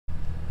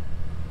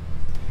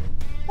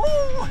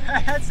Woo!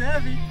 That's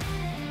heavy.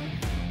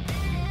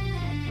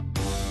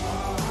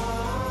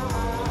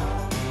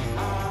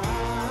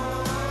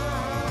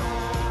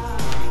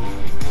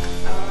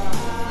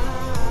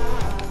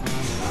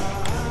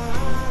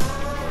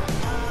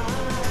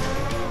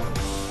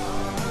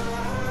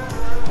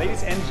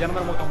 Ladies and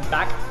gentlemen, welcome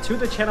back to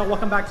the channel.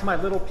 Welcome back to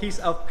my little piece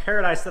of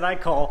paradise that I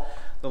call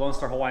the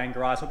Lonestar Hawaiian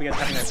Garage. Hope you guys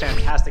are having a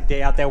fantastic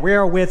day out there. We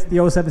are with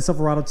the 07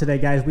 Silverado today,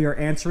 guys. We are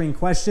answering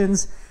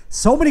questions.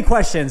 So many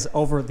questions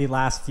over the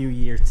last few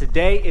years.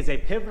 Today is a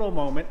pivotal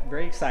moment.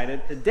 Very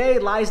excited. Today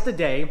lies the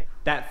day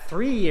that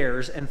 3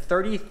 years and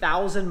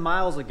 30,000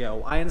 miles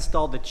ago, I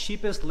installed the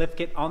cheapest lift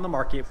kit on the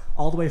market,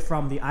 all the way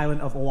from the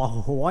island of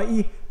Oahu,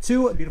 Hawaii,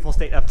 to the beautiful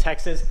state of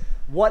Texas.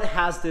 What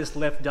has this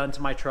lift done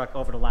to my truck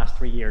over the last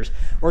 3 years?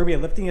 We're gonna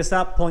be lifting this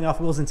up, pulling off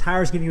wheels and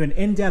tires, giving you an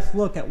in-depth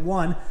look at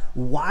one,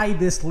 why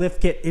this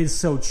lift kit is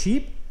so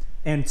cheap,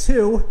 and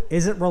two,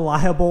 is it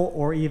reliable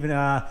or even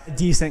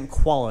decent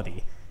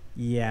quality?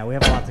 Yeah, we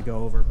have a lot to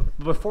go over.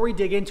 But before we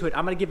dig into it,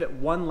 I'm gonna give it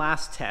one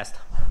last test.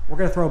 We're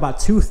gonna throw about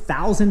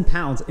 2,000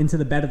 pounds into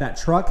the bed of that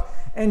truck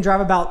and drive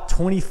about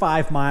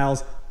 25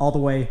 miles all the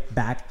way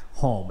back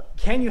home.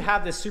 Can you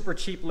have this super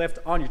cheap lift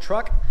on your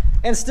truck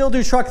and still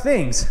do truck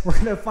things? We're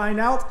gonna find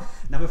out.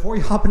 Now, before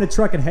you hop in the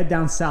truck and head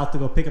down south to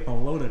go pick up a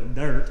load of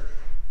dirt,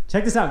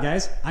 check this out,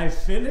 guys. I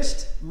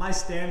finished my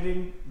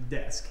standing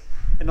desk.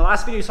 In the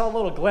last video, you saw a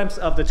little glimpse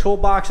of the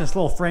toolbox and this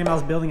little frame I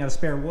was building out of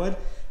spare wood.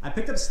 I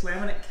picked up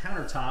laminate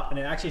countertop and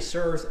it actually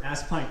serves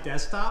as my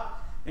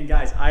desktop. And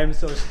guys, I am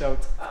so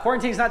stoked.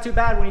 Quarantine's not too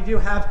bad when you do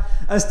have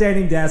a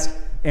standing desk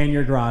in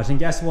your garage. And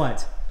guess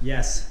what?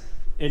 Yes,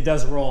 it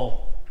does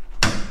roll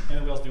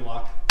and the wheels do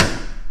lock.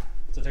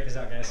 So check this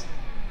out, guys.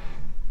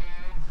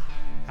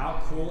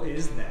 How cool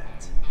is that?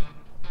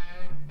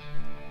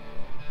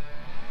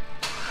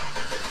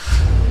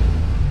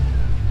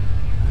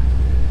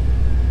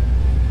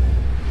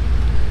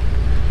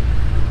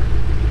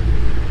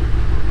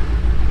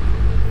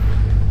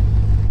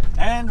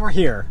 And we're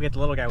here. We got the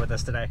little guy with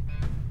us today.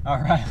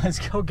 All right, let's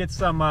go get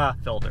some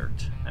fill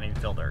dirt. I need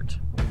fill dirt.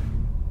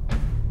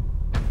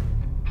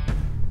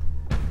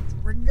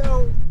 Here we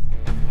go.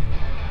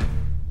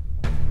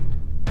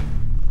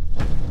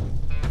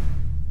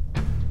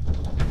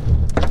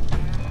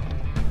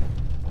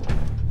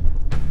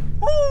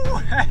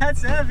 Woo,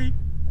 that's heavy.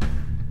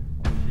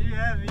 She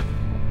heavy. She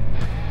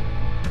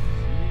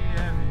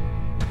heavy.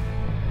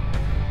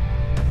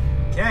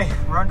 Okay,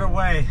 we're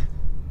underway.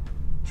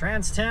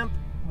 Trans temp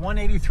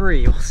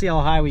 183. We'll see how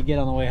high we get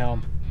on the way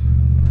home.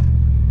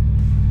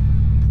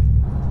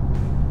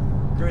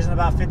 Cruising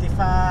about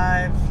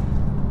 55.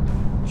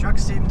 Truck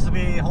seems to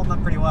be holding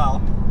up pretty well.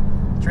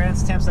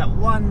 Trans temp's at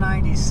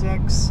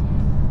 196.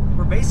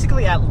 We're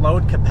basically at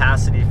load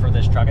capacity for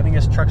this truck. I think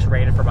this truck's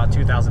rated for about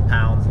 2,000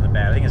 pounds in the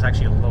bed. I think it's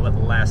actually a little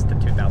bit less than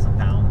 2,000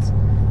 pounds.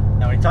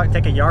 Now when you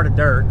take a yard of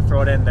dirt,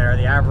 throw it in there,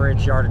 the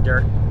average yard of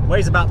dirt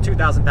weighs about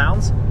 2,000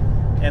 pounds.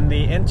 And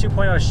the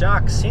N2.0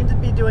 shocks seem to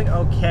be doing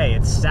okay.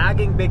 It's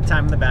sagging big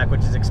time in the back,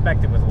 which is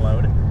expected with a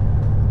load,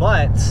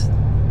 but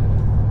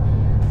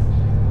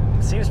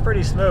it seems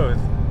pretty smooth.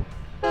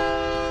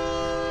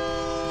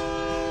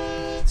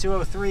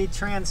 203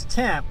 trans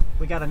temp.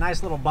 We got a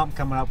nice little bump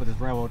coming up with this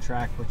railroad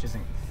track, which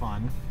isn't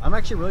fun. I'm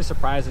actually really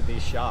surprised at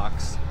these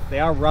shocks.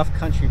 They are Rough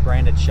Country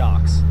branded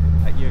shocks.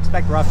 You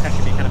expect Rough Country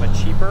to be kind of a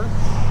cheaper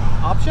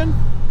option.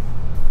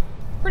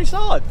 Pretty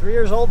solid, 3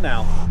 years old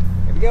now.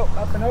 Here we go,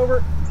 up and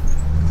over.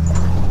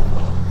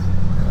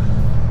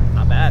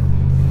 Not bad.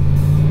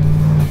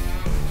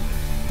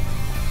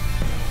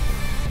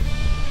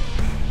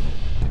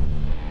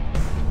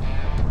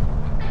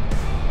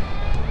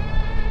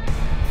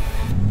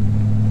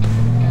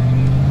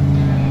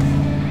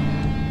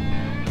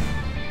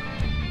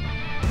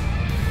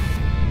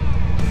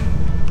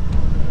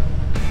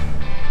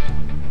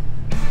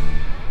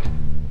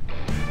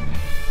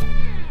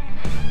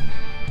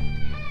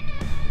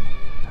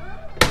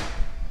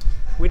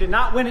 We did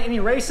not win any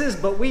races,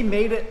 but we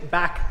made it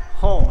back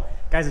home.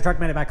 Guys, the truck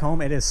made it back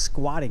home. It is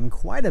squatting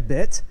quite a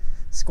bit.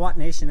 Squat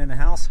Nation in the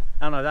house.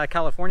 I don't know, is that a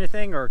California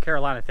thing or a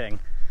Carolina thing?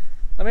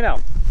 Let me know,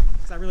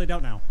 because I really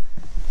don't know.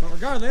 But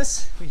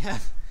regardless, we got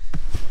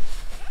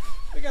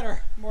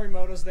our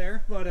Morimotos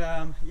there. But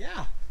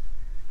yeah,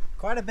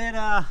 quite a bit.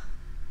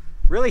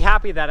 Really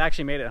happy that I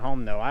actually made it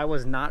home though. I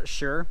was not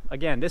sure.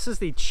 Again, this is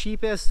the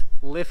cheapest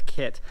lift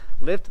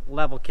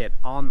level kit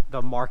on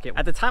the market.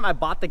 At the time I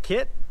bought the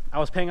kit, I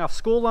was paying off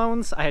school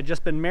loans. I had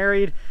just been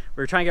married.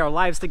 We were trying to get our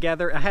lives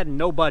together. I had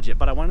no budget,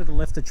 but I wanted to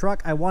lift a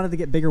truck. I wanted to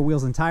get bigger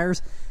wheels and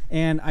tires,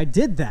 and I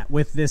did that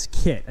with this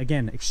kit.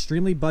 Again,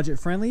 extremely budget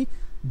friendly,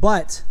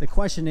 but the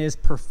question is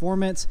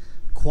performance,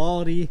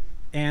 quality,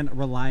 and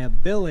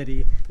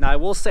reliability. Now, I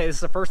will say this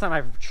is the first time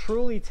I've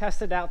truly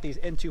tested out these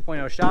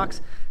N2.0 shocks.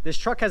 This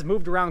truck has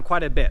moved around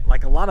quite a bit.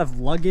 Like a lot of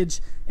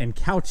luggage and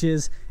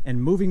couches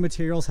and moving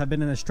materials have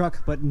been in this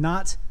truck, but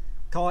not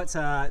call it,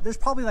 there's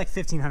probably like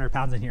 1,500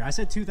 pounds in here. I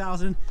said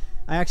 2,000.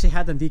 I actually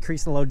had them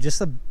decrease the load just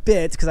a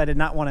bit because I did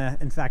not want to,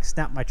 in fact,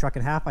 snap my truck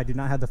in half. I do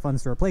not have the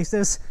funds to replace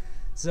this.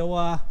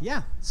 So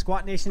yeah,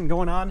 Squat Nation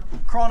going on.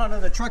 Crawling under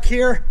the truck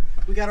here.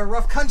 We got a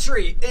Rough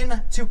Country in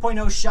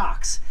 2.0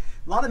 shocks.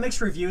 A lot of mixed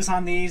reviews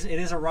on these. It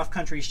is a Rough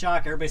Country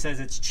shock. Everybody says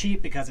it's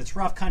cheap because it's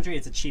Rough Country.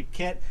 It's a cheap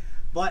kit.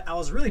 But I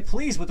was really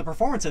pleased with the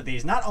performance of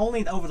these. Not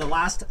only over the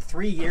last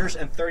 3 years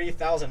and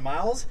 30,000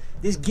 miles,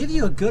 these give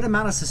you a good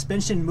amount of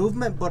suspension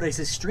movement, but it's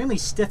extremely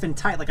stiff and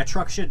tight like a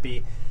truck should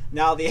be.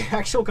 Now the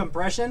actual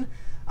compression,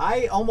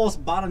 I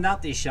almost bottomed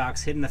out these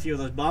shocks hitting a few of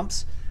those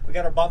bumps. We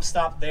got our bump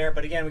stop there,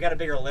 but again, we got a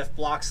bigger lift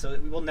block, so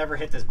we will never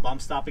hit this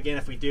bump stop again.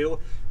 If we do,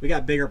 we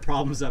got bigger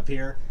problems up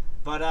here.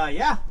 But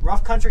yeah,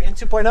 Rough Country in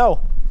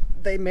 2.0.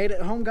 They made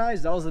it home,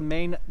 guys. That was the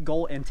main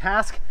goal and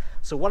task.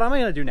 So what I'm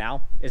gonna do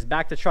now is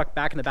back the truck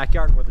back in the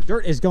backyard where the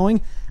dirt is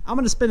going. I'm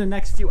gonna spend the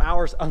next few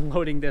hours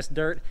unloading this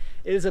dirt.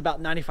 It is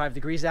about 95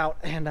 degrees out,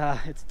 and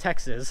it's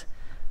Texas.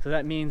 So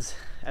that means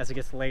as it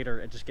gets later,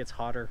 it just gets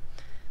hotter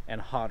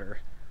and hotter.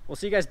 We'll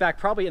see you guys back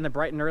probably in the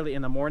bright and early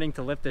in the morning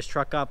to lift this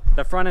truck up.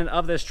 The front end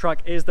of this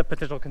truck is the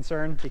potential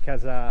concern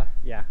because,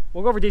 yeah,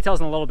 we'll go over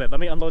details in a little bit. Let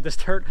me unload this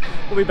dirt.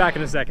 We'll be back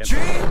in a second.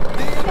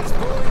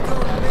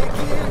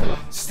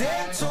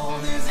 Stand tall,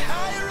 there's a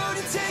higher road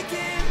to take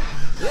it.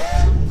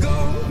 Let go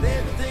of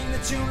everything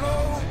that you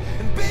know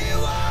and be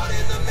wild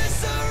in the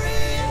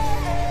mystery.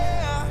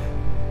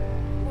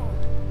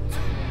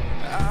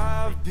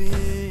 I've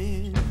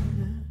been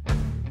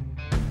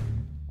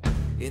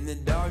in the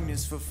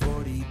darkness for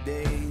 40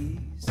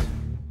 days.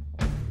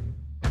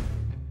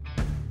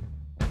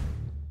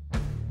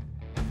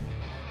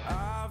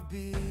 I've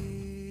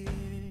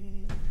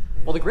been...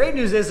 Well, the great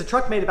news is the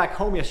truck made it back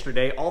home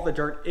yesterday. All the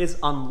dirt is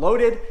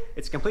unloaded.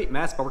 It's a complete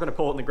mess, but we're gonna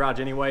pull it in the garage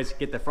anyways,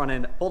 get the front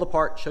end pulled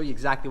apart, show you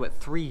exactly what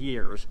 3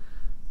 years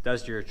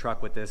does to your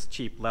truck with this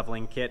cheap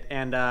leveling kit.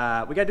 And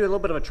we gotta do a little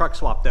bit of a truck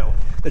swap though.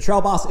 The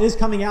Trail Boss is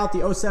coming out,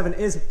 the 07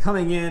 is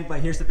coming in, but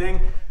here's the thing.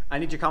 I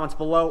need your comments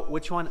below.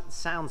 Which one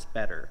sounds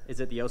better? Is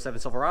it the 07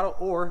 Silverado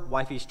or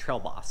Wifey's Trail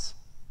Boss?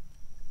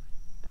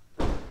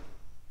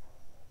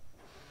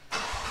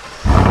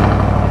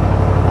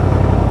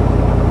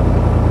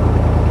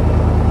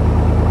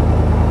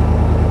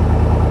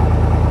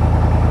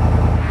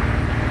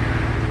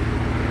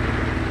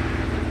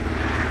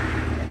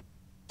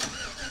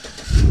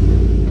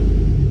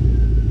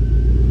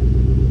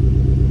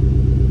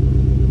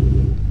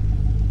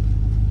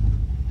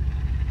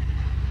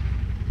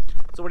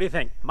 So what do you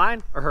think?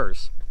 Mine or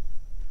hers?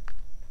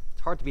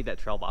 It's hard to beat that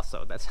Trail Boss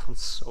though. That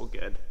sounds so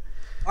good.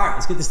 All right,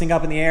 let's get this thing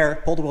up in the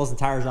air, pull the wheels and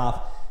tires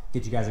off,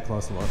 get you guys a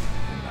close look.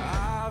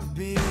 I've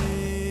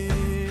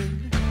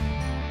been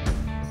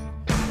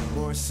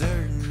more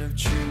certain of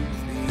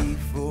truth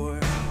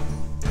before.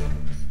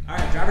 All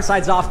right, driver's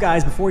side's off,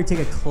 guys. Before we take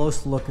a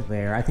close look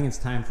there, I think it's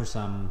time for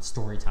some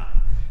story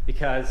time.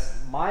 Because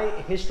my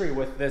history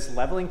with this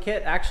leveling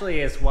kit actually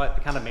is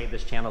what kind of made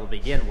this channel to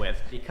begin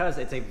with, because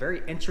it's a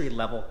very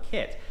entry-level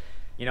kit.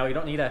 You know, you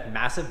don't need a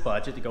massive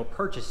budget to go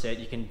purchase it.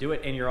 You can do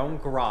it in your own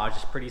garage.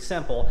 It's pretty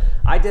simple.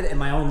 I did it in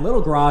my own little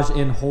garage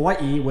in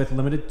Hawaii with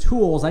limited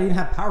tools. I didn't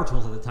have power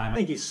tools at the time.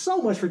 Thank you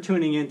so much for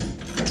tuning in.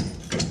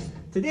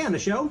 Today on the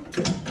show,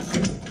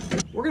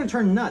 we're gonna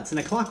turn nuts in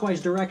a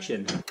clockwise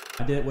direction.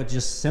 I did it with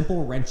just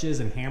simple wrenches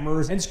and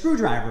hammers and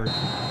screwdrivers.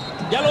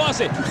 Ya lo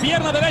hace,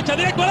 pierna derecha,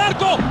 directo al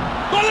arco,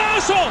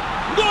 golazo,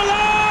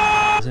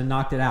 golazo! And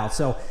knocked it out.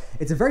 So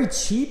it's a very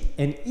cheap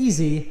and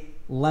easy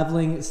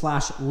leveling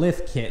slash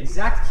lift kit.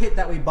 Exact kit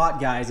that we bought,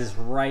 guys, is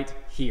right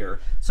here.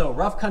 So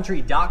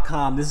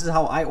roughcountry.com, this is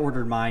how I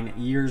ordered mine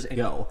years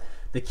ago.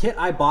 The kit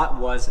I bought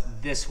was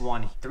this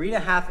one,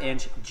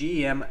 3.5-inch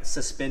GM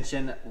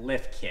suspension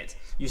lift kit.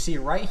 You see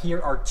right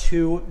here are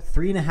two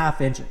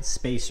 3.5-inch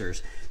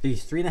spacers.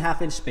 These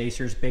 3.5-inch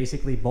spacers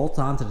basically bolt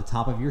onto the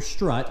top of your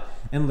strut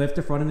and lift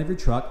the front end of your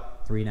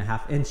truck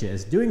 3.5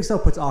 inches. Doing so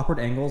puts awkward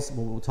angles,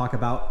 we'll talk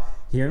about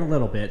here in a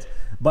little bit.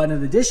 But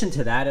in addition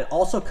to that, it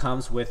also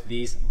comes with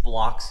these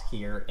blocks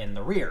here in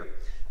the rear.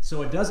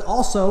 So it does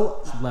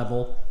also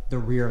level the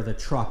rear of the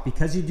truck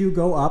because you do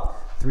go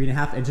up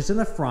 3.5 inches in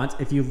the front.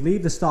 If you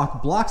leave the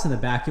stock blocks in the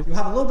back, you'll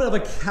have a little bit of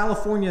a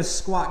California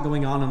squat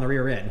going on the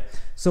rear end.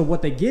 So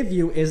what they give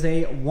you is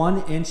a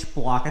 1-inch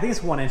block. I think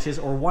it's 1 inch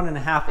or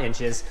 1.5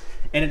 inches.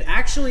 And it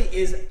actually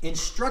is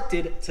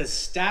instructed to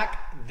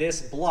stack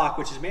this block,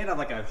 which is made out of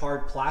like a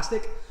hard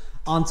plastic,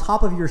 on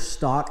top of your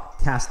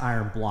stock cast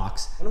iron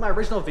blocks. One of my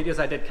original videos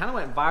I did kind of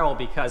went viral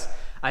because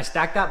I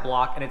stacked that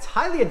block, and it's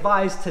highly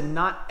advised to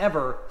not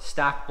ever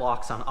stack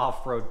blocks on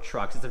off-road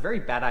trucks. It's a very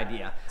bad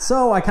idea.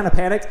 So I kind of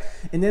panicked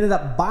and ended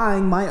up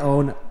buying my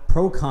own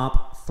Pro Comp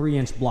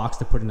 3-inch blocks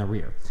to put in the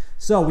rear.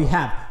 So we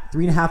have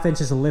 3.5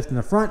 inches of lift in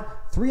the front,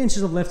 3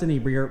 inches of lift in the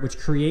rear, which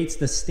creates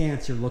the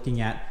stance you're looking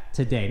at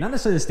today. Not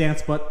necessarily the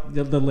stance, but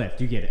the lift,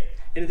 you get it.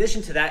 In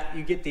addition to that,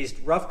 you get these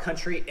Rough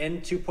Country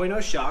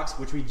N2.0 shocks,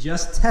 which we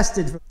just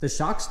tested. The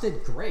shocks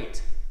did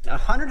great.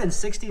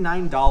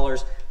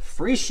 $169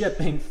 free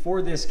shipping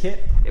for this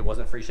kit. It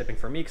wasn't free shipping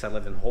for me because I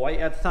lived in Hawaii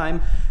at the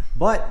time,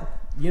 but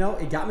you know,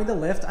 it got me the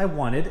lift I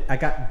wanted. I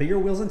got bigger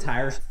wheels and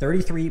tires,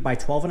 33 by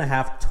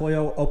 12.5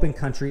 Toyo Open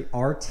Country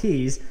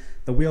RTs.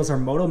 The wheels are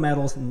Moto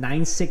Metal's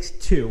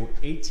 962,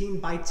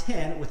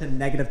 18x10 with a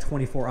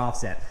 -24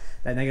 offset.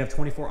 That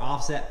 -24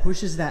 offset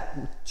pushes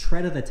that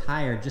tread of the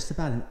tire just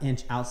about an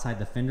inch outside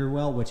the fender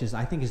well, which is,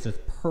 I think, is just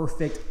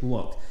perfect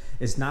look.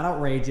 It's not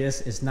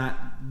outrageous, it's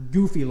not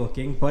goofy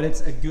looking, but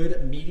it's a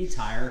good meaty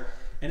tire,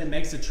 and it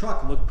makes the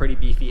truck look pretty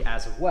beefy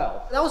as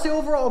well. That was the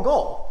overall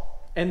goal.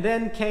 And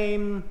then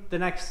came the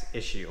next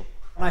issue.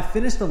 When I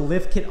finished the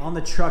lift kit on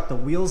the truck, the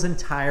wheels and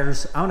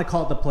tires, I want to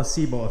call it the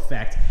placebo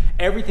effect.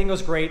 Everything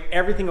was great,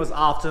 everything was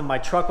awesome. My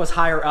truck was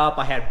higher up,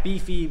 I had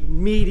beefy,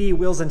 meaty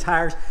wheels and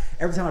tires.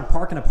 Every time I'd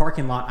park in a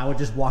parking lot, I would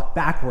just walk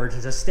backwards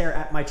and just stare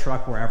at my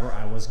truck wherever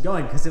I was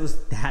going because it was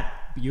that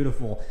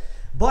beautiful.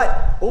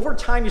 But over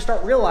time, you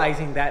start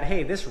realizing that,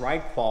 hey, this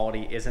ride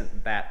quality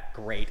isn't that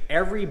great.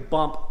 Every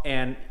bump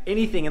and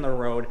anything in the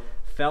road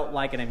felt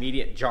like an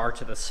immediate jar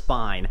to the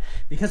spine.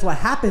 Because what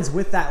happens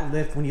with that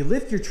lift, when you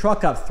lift your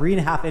truck up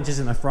 3.5 inches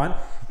in the front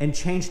and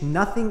change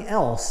nothing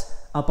else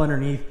up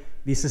underneath,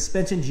 the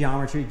suspension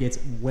geometry gets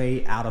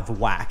way out of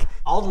whack.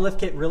 All the lift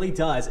kit really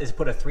does is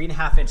put a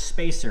 3.5-inch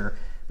spacer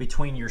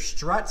between your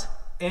strut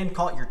and,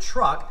 call it, your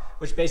truck,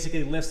 which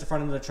basically lifts the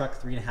front end of the truck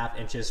 3.5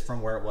 inches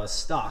from where it was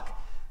stock.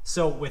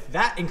 So with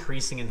that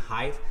increasing in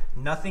height,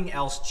 nothing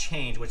else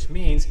changed, which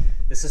means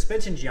the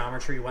suspension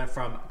geometry went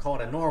from, call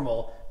it, a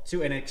normal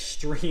to an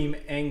extreme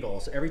angle.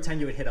 So every time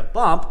you would hit a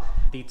bump,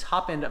 the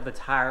top end of the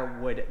tire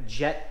would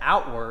jet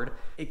outward.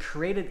 It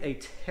created a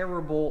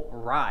terrible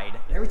ride.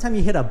 Every time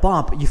you hit a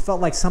bump, you felt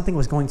like something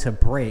was going to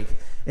break.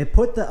 It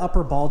put the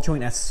upper ball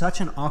joint at such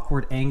an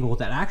awkward angle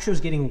that I actually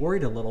was getting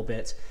worried a little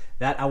bit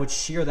that I would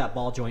shear that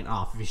ball joint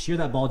off. If you shear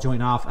that ball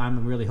joint off,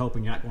 I'm really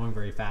hoping you're not going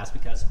very fast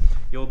because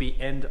you'll be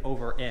end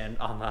over end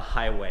on the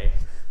highway.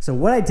 So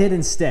what I did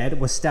instead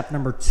was step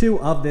number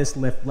 2 of this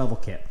lift level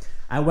kit.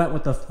 I went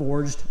with the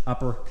forged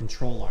upper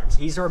control arms.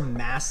 These are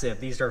massive.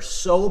 These are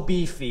so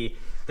beefy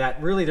that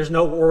really there's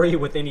no worry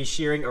with any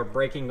shearing or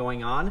braking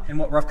going on. And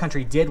what Rough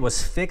Country did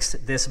was fix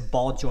this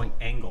ball joint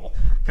angle.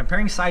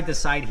 Comparing side to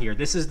side here,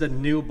 this is the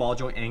new ball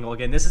joint angle.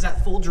 Again, this is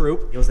at full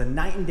droop. It was a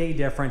night and day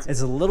difference. It's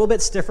a little bit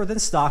stiffer than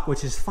stock,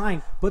 which is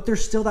fine, but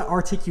there's still that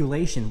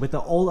articulation. With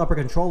the old upper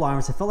control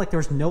arms, it felt like there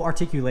was no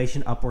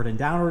articulation upward and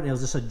downward. It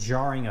was just a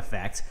jarring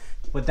effect.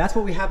 But that's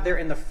what we have there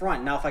in the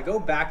front. Now, if I go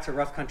back to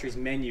Rough Country's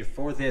menu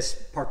for this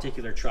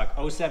particular truck,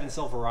 07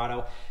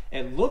 Silverado,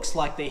 it looks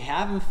like they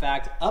have in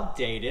fact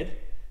updated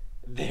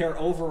their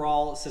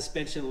overall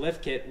suspension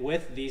lift kit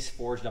with these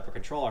forged upper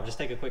control arms. Just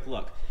take a quick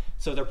look.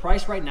 So they're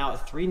priced right now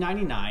at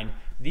 $399.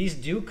 These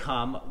do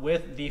come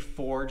with the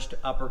forged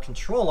upper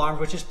control arm,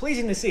 which is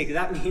pleasing to see because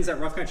that means that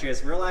Rough Country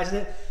has realized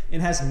it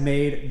and has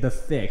made the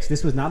fix.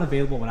 This was not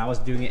available when I was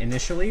doing it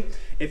initially.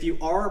 If you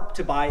are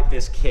to buy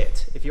this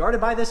kit,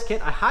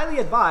 I highly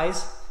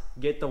advise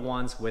get the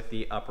ones with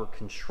the upper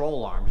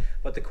control arm.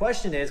 But the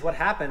question is, what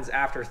happens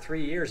after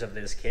 3 years of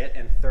this kit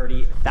and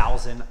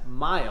 30,000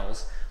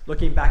 miles?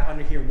 Looking back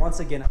under here once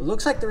again, it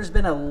looks like there's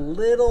been a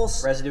little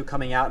residue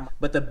coming out,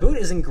 but the boot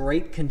is in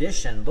great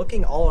condition.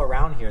 Looking all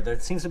around here, there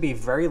seems to be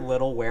very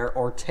little wear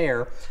or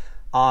tear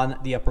on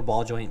the upper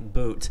ball joint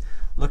boot.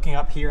 Looking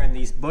up here in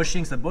these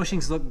bushings, the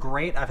bushings look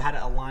great. I've had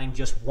it aligned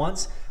just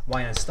once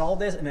when I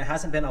installed this, and it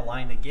hasn't been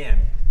aligned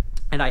again.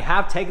 And I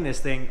have taken this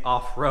thing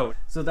off-road.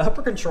 So the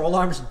upper control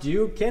arms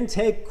can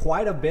take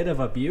quite a bit of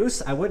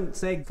abuse. I wouldn't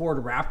say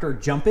Ford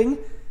Raptor jumping,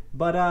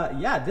 but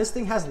yeah, this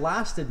thing has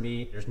lasted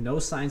me. There's no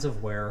signs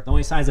of wear. The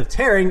only signs of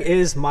tearing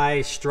is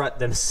my strut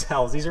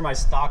themselves. These are my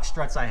stock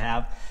struts I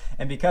have.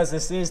 And because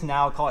this is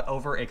now, call it,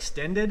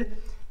 overextended,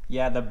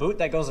 yeah, the boot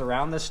that goes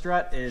around the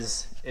strut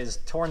is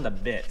torn to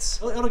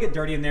bits. It'll get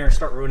dirty in there and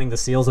start ruining the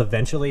seals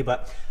eventually,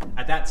 but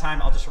at that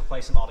time, I'll just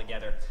replace them all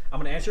together. I'm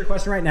gonna answer your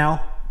question right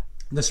now.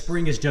 The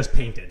spring is just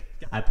painted.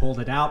 I pulled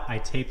it out, I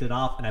taped it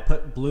off, and I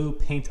put blue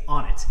paint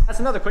on it. That's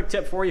another quick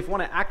tip for you. If you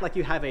want to act like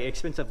you have an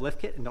expensive lift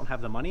kit and don't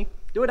have the money,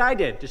 do what I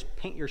did. Just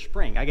paint your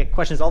spring. I get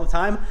questions all the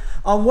time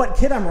on what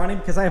kit I'm running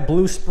because I have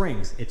blue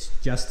springs. It's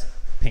just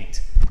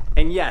paint.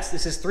 And yes,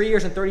 this is 3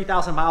 years and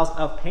 30,000 miles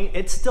of paint.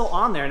 It's still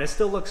on there and it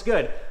still looks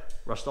good.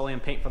 Rust-Oleum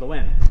paint for the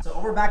win. So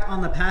over back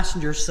on the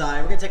passenger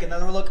side, we're gonna take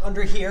another look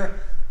under here.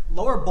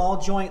 Lower ball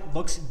joint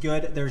looks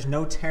good. There's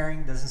no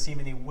tearing, doesn't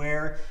seem any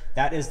wear.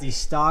 That is the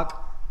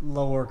stock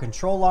lower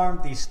control arm,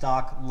 the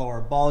stock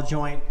lower ball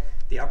joint.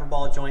 The upper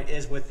ball joint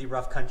is with the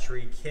Rough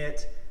Country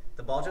kit.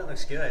 The ball joint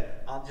looks good.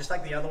 Just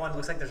like the other one, it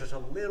looks like there's just a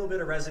little bit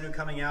of residue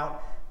coming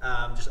out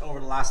just over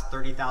the last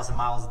 30,000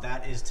 miles.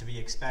 That is to be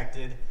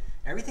expected.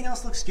 Everything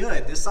else looks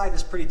good. This side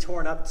is pretty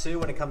torn up too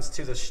when it comes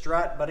to the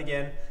strut, but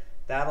again,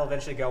 that'll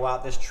eventually go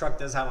out. This truck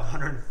does have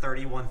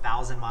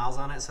 131,000 miles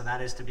on it, so that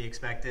is to be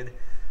expected.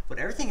 But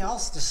everything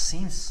else just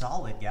seems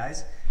solid,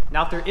 guys.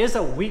 Now, if there is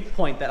a weak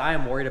point that I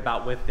am worried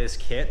about with this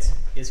kit,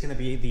 is gonna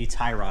be the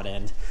tie rod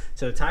end.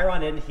 So the tie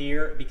rod end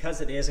here,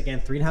 because it is,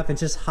 again, 3.5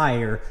 inches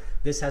higher,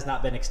 This has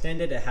not been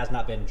extended, it has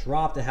not been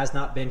dropped, it has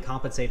not been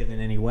compensated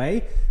in any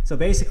way. So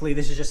basically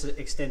this is just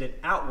extended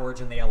outwards,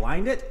 and they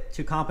aligned it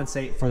to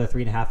compensate for the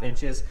 3.5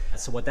 inches.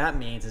 So what that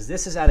means is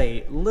this is at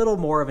a little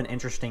more of an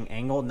interesting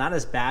angle, not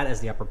as bad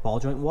as the upper ball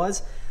joint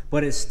was,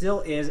 but it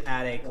still is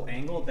at an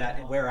angle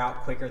that wear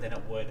out quicker than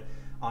it would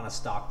on a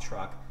stock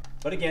truck.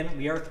 But again,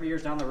 we are 3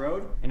 years down the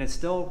road and it's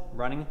still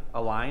running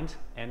aligned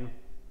and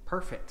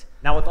perfect.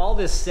 Now with all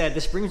this said,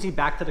 this brings me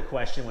back to the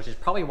question, which is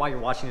probably why you're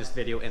watching this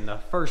video in the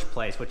first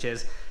place, which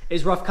is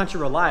Rough Country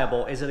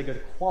reliable? Is it a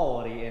good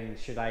quality, and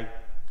should I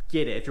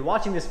get it? If you're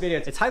watching this video,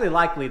 it's highly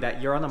likely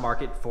that you're on the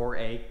market for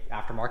a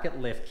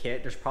aftermarket lift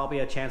kit. There's probably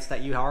a chance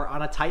that you are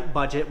on a tight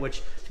budget,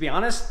 which, to be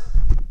honest,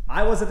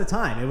 I was at the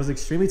time. It was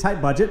extremely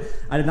tight budget.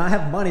 I did not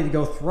have money to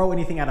go throw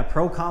anything at a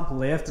pro comp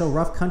lift. So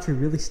Rough Country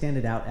really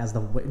standed out as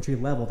the entry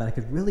level that I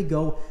could really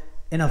go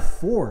and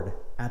afford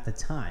at the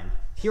time.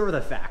 Here are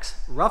the facts.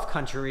 Rough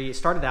Country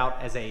started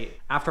out as a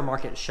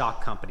aftermarket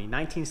shock company,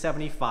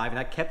 1975, and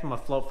that kept them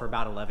afloat for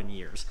about 11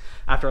 years.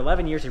 After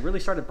 11 years, they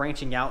really started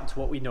branching out into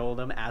what we know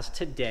them as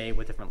today,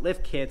 with different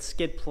lift kits,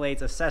 skid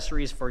plates,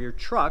 accessories for your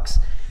trucks,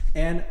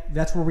 and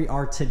that's where we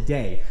are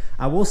today.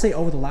 I will say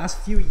over the last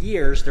few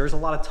years, there's a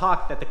lot of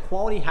talk that the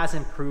quality has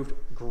improved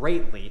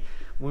greatly.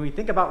 When we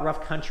think about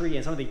Rough Country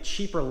and some of the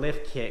cheaper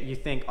lift kit, you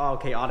think, oh,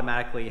 okay,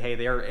 automatically, hey,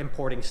 they're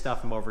importing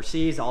stuff from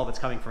overseas, all of it's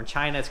coming from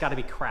China, it's gotta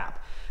be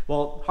crap.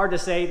 Well, hard to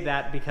say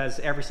that because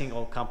every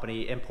single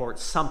company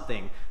imports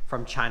something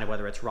from China,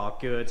 whether it's raw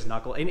goods,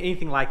 knuckle,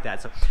 anything like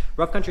that. So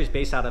Rough Country is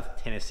based out of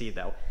Tennessee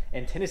though.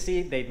 In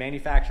Tennessee, they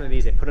manufacture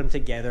these, they put them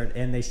together,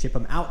 and they ship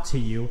them out to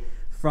you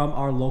from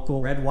our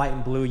local red, white,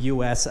 and blue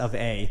US of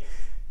A.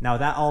 Now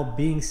that all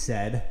being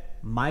said,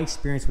 my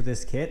experience with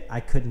this kit, I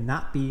could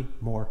not be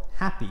more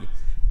happy.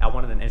 I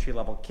wanted an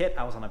entry-level kit.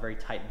 I was on a very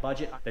tight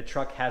budget. The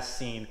truck has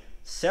seen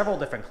several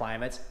different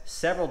climates,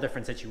 several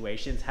different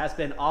situations, has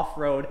been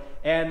off-road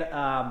and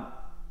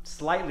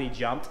slightly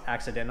jumped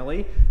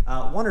accidentally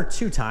 1 or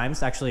 2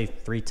 times, actually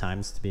 3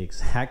 times to be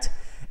exact.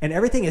 And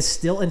everything is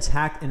still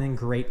intact and in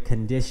great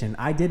condition.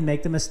 I did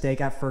make the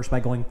mistake at first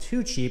by going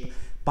too cheap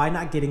by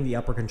not getting the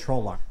upper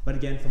control arm. But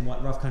again, from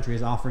what Rough Country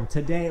is offering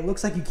today, it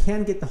looks like you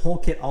can get the whole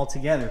kit all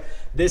together.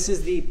 This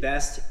is the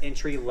best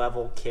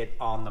entry-level kit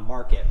on the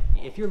market.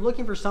 If you're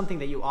looking for something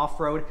that you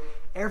off-road,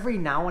 every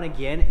now and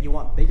again, you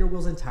want bigger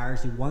wheels and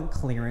tires, you want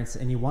clearance,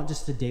 and you want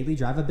just the daily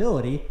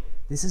drivability,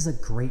 this is a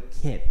great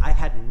kit. I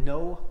had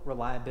no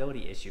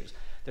reliability issues.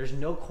 There's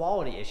no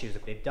quality issues.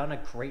 They've done a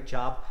great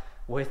job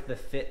with the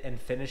fit and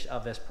finish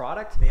of this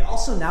product. They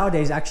also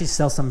nowadays actually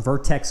sell some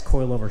Vertex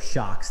coilover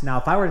shocks. Now,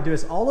 if I were to do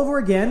this all over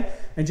again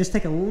and just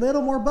take a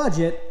little more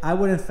budget, I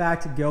would in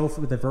fact go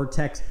for the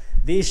Vertex.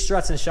 These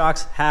struts and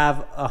shocks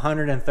have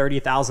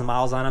 130,000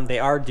 miles on them. They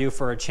are due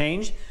for a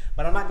change,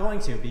 but I'm not going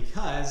to,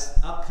 because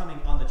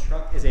upcoming on the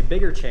truck is a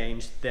bigger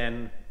change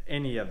than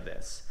any of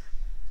this.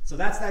 So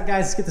that's that,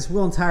 guys. Let's get this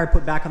wheel and tire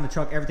put back on the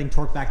truck, everything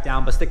torqued back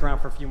down, but stick around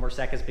for a few more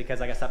seconds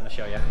because I got something to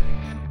show you.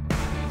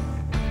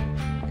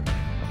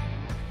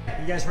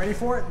 You guys ready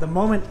for it? The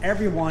moment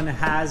everyone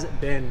has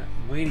been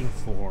waiting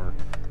for.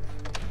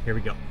 Here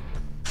we go.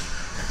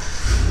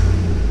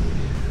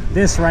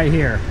 This right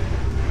here.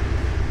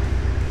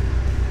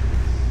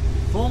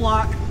 Full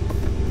lock.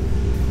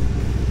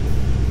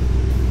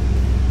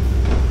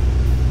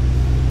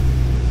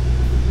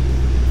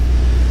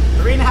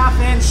 Three and a half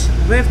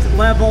inch lift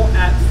level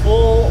at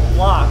full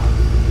lock.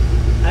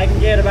 I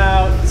can get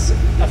about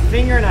a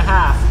finger and a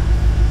half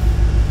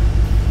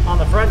on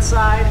the front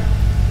side.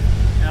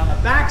 And on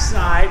the back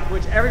side,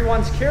 which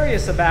everyone's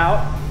curious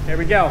about, here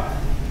we go.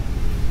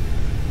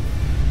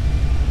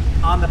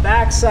 On the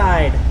back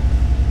side,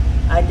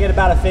 I get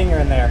about a finger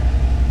in there.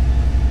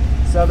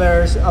 So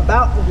there's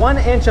about 1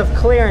 inch of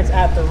clearance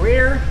at the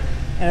rear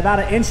and about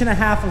 1.5 inches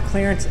of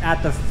clearance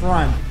at the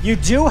front. You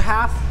do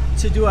have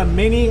to do a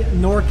mini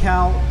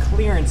NorCal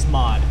clearance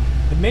mod.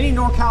 The mini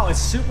NorCal is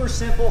super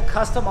simple.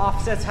 Custom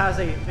Offsets has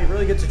a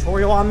really good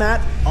tutorial on that.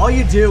 All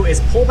you do is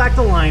pull back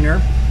the liner,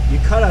 you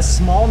cut a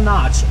small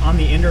notch on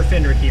the inner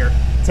fender here,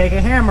 take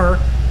a hammer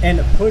and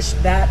push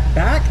that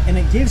back, and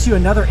it gives you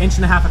another 1.5 inches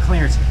of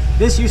clearance.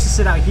 This used to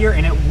sit out here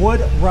and it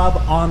would rub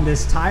on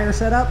this tire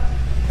setup,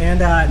 and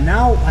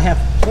now I have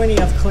plenty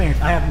of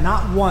clearance. I have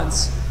not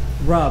once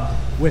rubbed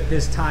with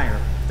this tire.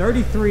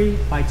 33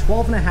 by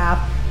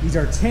 12.5. These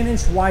are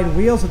 10-inch wide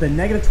wheels with a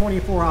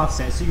 -24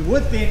 offset. So you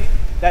would think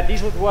that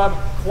these would rub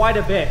quite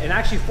a bit. And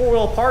actually,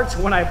 4-wheel Parts,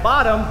 when I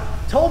bought them,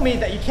 told me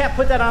that you can't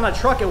put that on a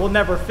truck, it will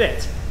never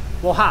fit.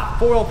 Well,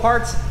 4-wheel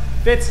Parts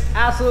fits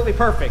absolutely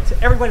perfect.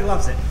 Everybody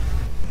loves it.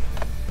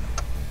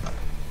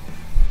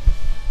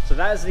 So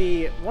that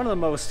is one of the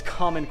most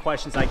common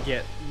questions I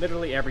get,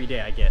 literally every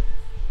day I get.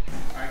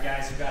 All right,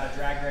 guys, we've got a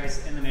drag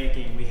race in the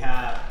making. We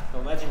have the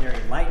legendary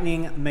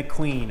Lightning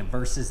McQueen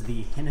versus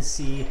the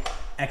Hennessy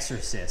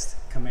Exorcist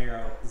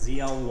Camaro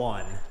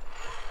ZL1.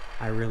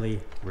 I really,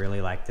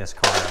 really like this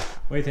car.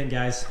 What do you think,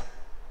 guys?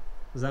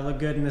 Does that look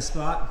good in this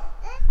spot?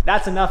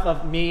 that's enough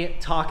of me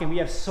talking. We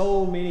have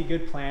so many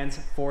good plans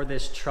for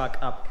this truck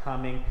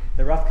upcoming.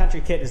 The rough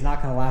country kit is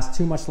not going to last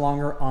too much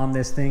longer on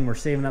this thing. We're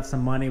saving up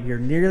some money. We are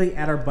nearly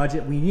at our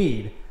budget we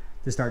need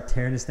to start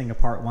tearing this thing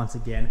apart once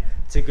again,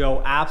 to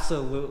go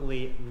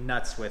absolutely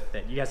nuts with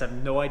it. You guys have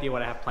no idea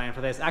what I have planned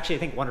for this. Actually, I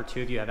think one or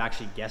two of you have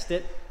actually guessed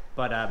it,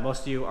 but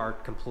most of you are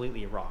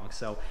completely wrong.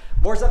 So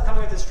more's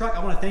upcoming with this truck.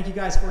 I want to thank you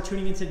guys for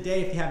tuning in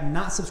today. If you have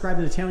not subscribed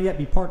to the channel yet,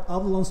 be part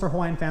of the Lonestar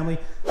Hawaiian family.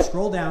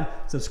 Scroll down,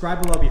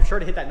 subscribe below. Be sure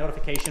to hit that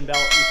notification bell.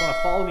 If you want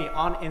to follow me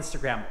on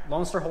Instagram,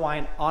 Lonestar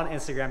Hawaiian on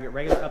Instagram, get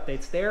regular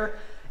updates there,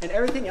 and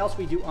everything else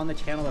we do on the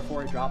channel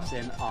before it drops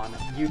in on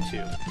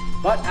YouTube.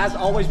 But as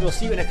always, we'll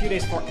see you in a few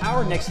days for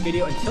our next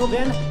video. Until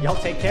then, y'all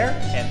take care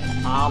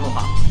and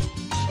aloha.